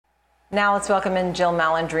Now let's welcome in Jill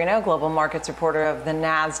Malandrino, global markets reporter of the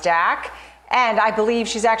NASDAQ. And I believe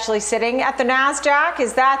she's actually sitting at the NASDAQ.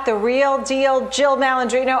 Is that the real deal? Jill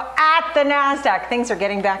Malandrino at the NASDAQ. Things are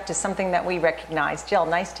getting back to something that we recognize. Jill,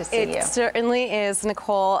 nice to see you. It certainly is,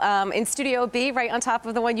 Nicole. In Studio B, right on top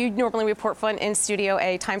of the one you normally report from in Studio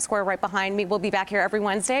A, Times Square right behind me. We'll be back here every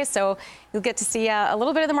Wednesday, so you'll get to see a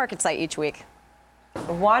little bit of the market site each week.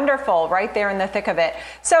 Wonderful, right there in the thick of it.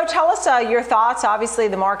 So tell us your thoughts. Obviously,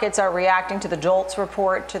 the markets are reacting to the JOLTS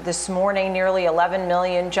report to this morning, nearly 11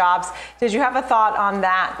 million jobs. Did you have a thought on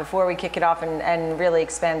that before we kick it off and really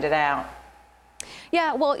expand it out?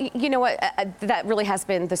 Yeah, well, you know what, that really has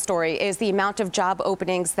been the story, is the amount of job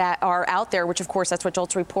openings that are out there, which, of course, that's what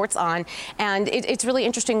JOLTS reports on. And it's really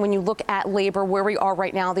interesting when you look at labor, where we are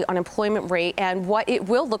right now, the unemployment rate, and what it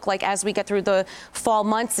will look like as we get through the fall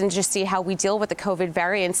months and just see how we deal with the COVID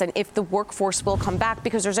variants and if the workforce will come back,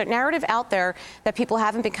 because there's a narrative out there that people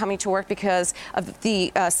haven't been coming to work because of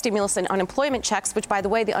the stimulus and unemployment checks, which, by the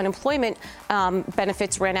way, the unemployment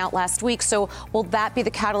benefits ran out last week. So will that be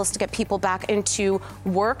the catalyst to get people back into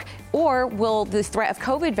work, or will the threat of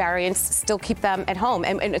COVID variants still keep them at home?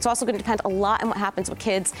 And it's also going to depend a lot on what happens with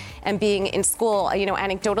kids and being in school. You know,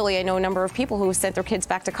 anecdotally, I know a number of people who sent their kids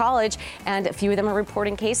back to college, and a few of them are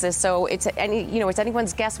reporting cases. So it's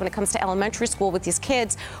anyone's guess when it comes to elementary school with these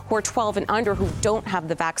kids who are 12 and under who don't have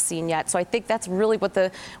the vaccine yet. So I think that's really what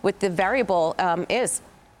the variable is.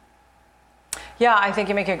 Yeah, I think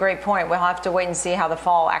you make a great point. We'll have to wait and see how the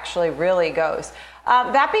fall actually really goes.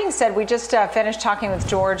 That being said, we just finished talking with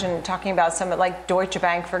George and talking about some, like Deutsche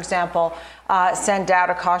Bank, for example, sent out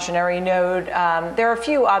a cautionary note. There are a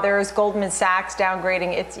few others. Goldman Sachs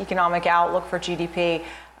downgrading its economic outlook for GDP.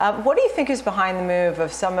 What do you think is behind the move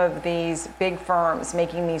of some of these big firms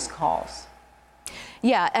making these calls?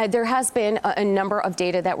 Yeah, there has been a number of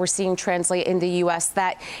data that we're seeing translate in the U.S.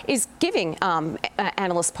 that is giving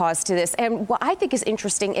analysts pause to this. And what I think is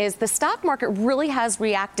interesting is the stock market really has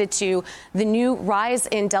reacted to the new rise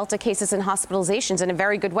in Delta cases and hospitalizations in a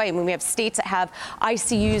very good way. I mean, we have states that have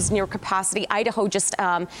ICUs near capacity. Idaho just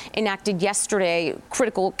enacted yesterday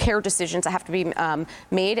critical care decisions that have to be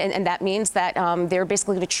made. And that means that they're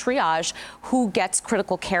basically going to triage who gets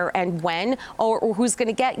critical care and when, or who's going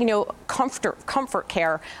to get, comfort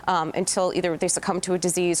care until either they succumb to a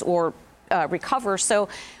disease or recover. So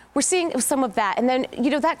we're seeing some of that. And then,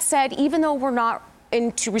 that said, even though we're not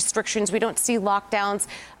into restrictions, we don't see lockdowns,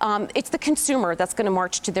 it's the consumer that's going to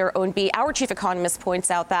march to their own beat. Our chief economist points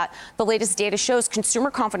out that the latest data shows consumer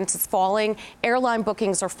confidence is falling, airline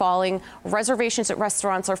bookings are falling, reservations at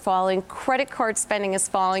restaurants are falling, credit card spending is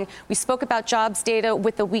falling. We spoke about jobs data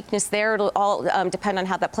with the weakness there. It'll all depend on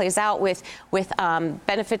how that plays out with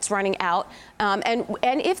benefits running out. And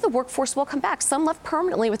if the workforce will come back, some left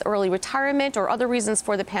permanently with early retirement or other reasons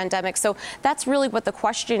for the pandemic. So that's really what the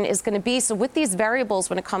question is going to be. So with these variables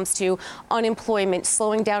when it comes to unemployment,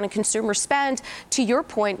 slowing down in consumer spend, to your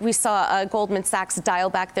point, we saw Goldman Sachs dial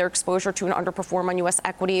back their exposure to an underperform on U.S.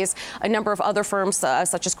 equities. A number of other firms,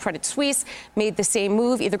 such as Credit Suisse, made the same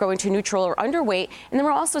move, either going to neutral or underweight. And then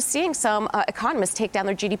we're also seeing some economists take down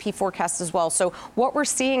their GDP forecasts as well. So what we're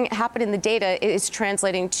seeing happen in the data is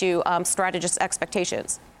translating to strategists'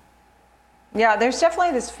 expectations. Yeah, there's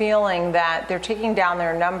definitely this feeling that they're taking down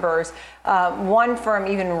their numbers. One firm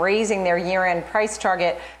even raising their year-end price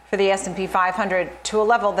target for the S&P 500 to a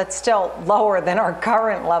level that's still lower than our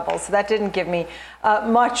current level. So that didn't give me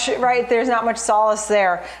much, right? There's not much solace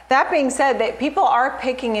there. That being said, that people are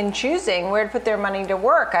picking and choosing where to put their money to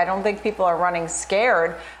work. I don't think people are running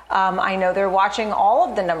scared. I know they're watching all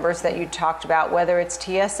of the numbers that you talked about, whether it's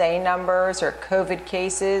TSA numbers or COVID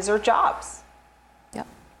cases or jobs.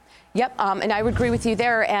 Yep, and I would agree with you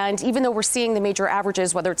there. And even though we're seeing the major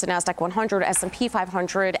averages, whether it's the NASDAQ 100, S&P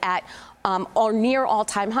 500 at or near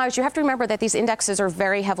all-time highs, you have to remember that these indexes are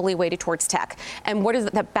very heavily weighted towards tech. And what is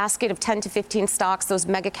that basket of 10 to 15 stocks, those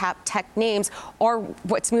mega cap tech names, are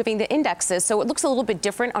what's moving the indexes. So it looks a little bit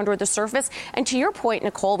different under the surface. And to your point,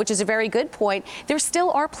 Nicole, which is a very good point, there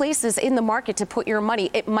still are places in the market to put your money.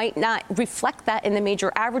 It might not reflect that in the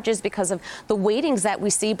major averages because of the weightings that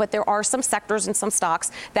we see, but there are some sectors and some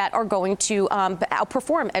stocks that are going to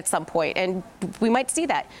outperform at some point. And we might see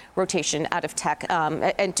that rotation out of tech.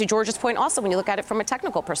 And to George's point, also, when you look at it from a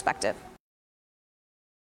technical perspective.